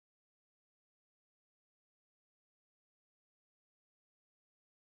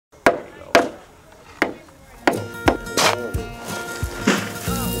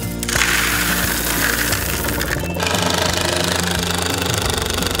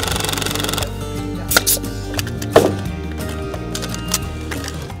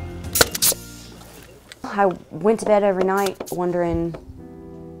I went to bed every night wondering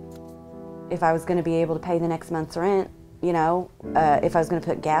if I was going to be able to pay the next month's rent, you know, if I was going to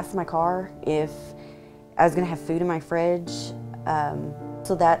put gas in my car, if I was going to have food in my fridge.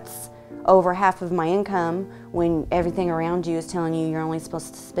 So that's over half of my income when everything around you is telling you you're only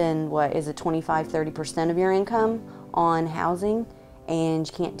supposed to spend, what is it, 25–30% of your income on housing, and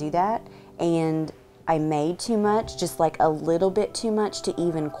you can't do that. And I made too much, just like a little bit too much to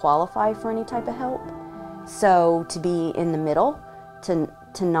even qualify for any type of help. So to be in the middle, to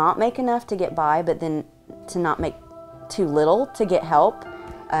not make enough to get by, but then to not make too little to get help,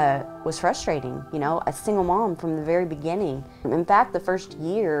 was frustrating. You know, a single mom from the very beginning. In fact, the first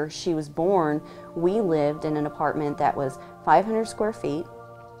year she was born, we lived in an apartment that was 500 square feet,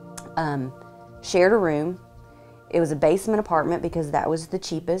 shared a room. It was a basement apartment because that was the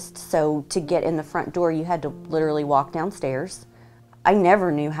cheapest, so to get in the front door you had to literally walk downstairs. I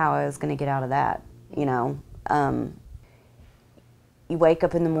never knew how I was going to get out of that, you know. You wake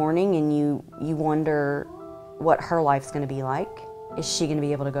up in the morning and you wonder what her life's going to be like. Is she going to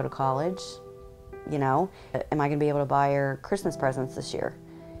be able to go to college? You know, am I going to be able to buy her Christmas presents this year?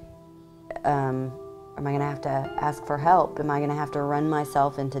 Am I going to have to ask for help? Am I going to have to run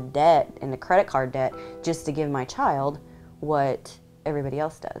myself into debt, into credit card debt, just to give my child what everybody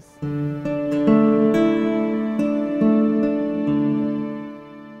else does?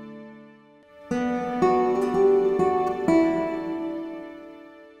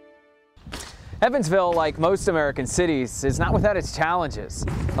 Evansville, like most American cities, is not without its challenges.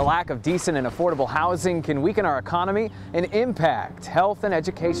 The lack of decent and affordable housing can weaken our economy and impact health and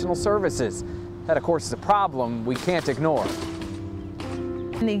educational services. That, of course, is a problem we can't ignore.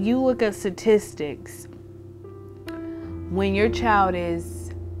 When you look at statistics, when your child is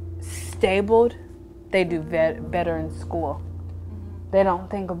stable, they do better in school. They don't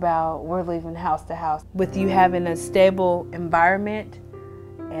think about we're leaving house to house. With you having a stable environment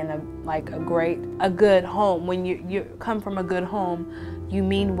and a good home, when you come from a good home, you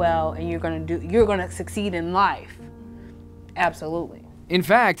mean well and you're gonna succeed in life. Absolutely. In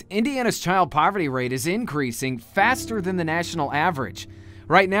fact, Indiana's child poverty rate is increasing faster than the national average.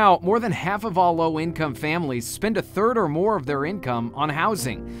 Right now, more than half of all low-income families spend a third or more of their income on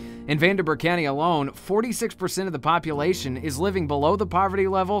housing. In Vanderburgh County alone, 46% of the population is living below the poverty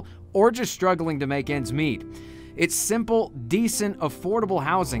level or just struggling to make ends meet. It's simple, decent, affordable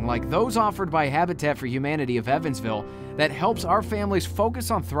housing like those offered by Habitat for Humanity of Evansville that helps our families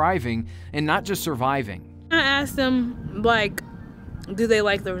focus on thriving and not just surviving. I asked them, like, do they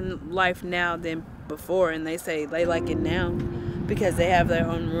like their life now than before? And they say they like it now because they have their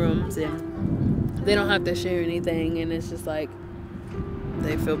own rooms and they don't have to share anything, and it's just like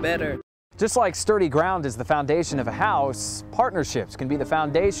they feel better. Just like sturdy ground is the foundation of a house, partnerships can be the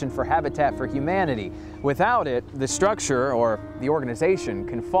foundation for Habitat for Humanity. Without it, the structure or the organization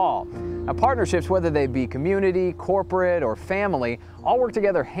can fall. Now, partnerships, whether they be community, corporate, or family, all work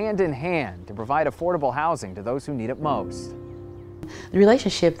together hand in hand to provide affordable housing to those who need it most. The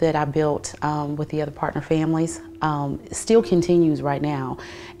relationship that I built with the other partner families still continues right now.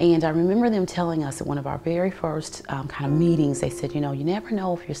 And I remember them telling us at one of our very first kind of meetings, they said, you know, you never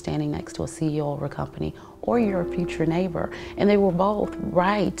know if you're standing next to a CEO of a company or you're a future neighbor. And they were both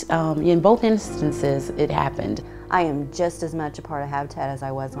right. In both instances, it happened. I am just as much a part of Habitat as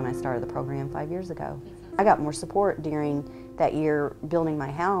I was when I started the program 5 years ago. I got more support during that year building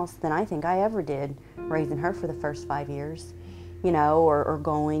my house than I think I ever did raising her for the first 5 years. You know, or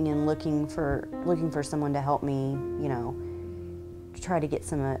going and looking for someone to help me, you know, try to get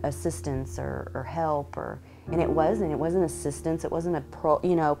some assistance or help, and it wasn't assistance, it wasn't a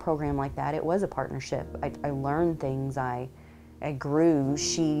program like that. It was a partnership. I learned things, I grew.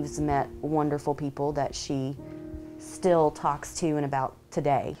 She's met wonderful people that she still talks to and about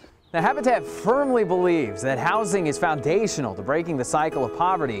today. Now, Habitat firmly believes that housing is foundational to breaking the cycle of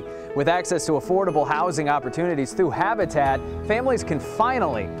poverty. With access to affordable housing opportunities through Habitat, families can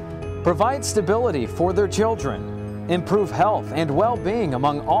finally provide stability for their children, improve health and well-being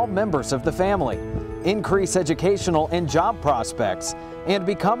among all members of the family, increase educational and job prospects, and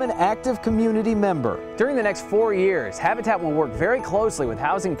become an active community member. During the next 4 years, Habitat will work very closely with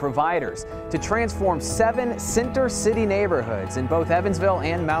housing providers to transform 7 center city neighborhoods in both Evansville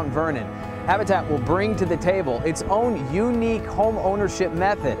and Mount Vernon. Habitat will bring to the table its own unique home ownership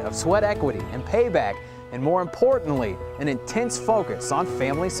method of sweat equity and payback, and more importantly, an intense focus on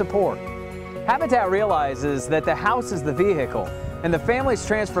family support. Habitat realizes that the house is the vehicle and the family's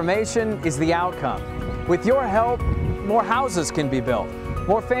transformation is the outcome. With your help, more houses can be built,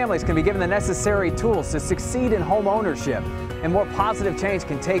 More families can be given the necessary tools to succeed in home ownership, and more positive change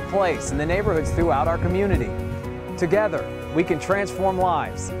can take place in the neighborhoods throughout our community. Together, we can transform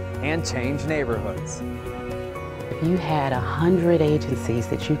lives and change neighborhoods. If you had 100 agencies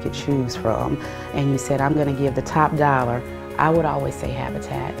that you could choose from and you said, I'm going to give the top dollar, I would always say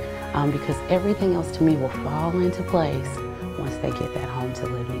Habitat, because everything else to me will fall into place once they get that home to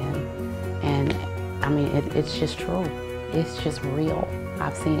live in. And I mean, it's just true. It's just real.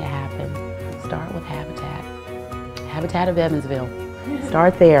 I've seen it happen. Start with Habitat. Habitat of Evansville.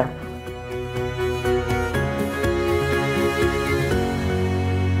 Start there.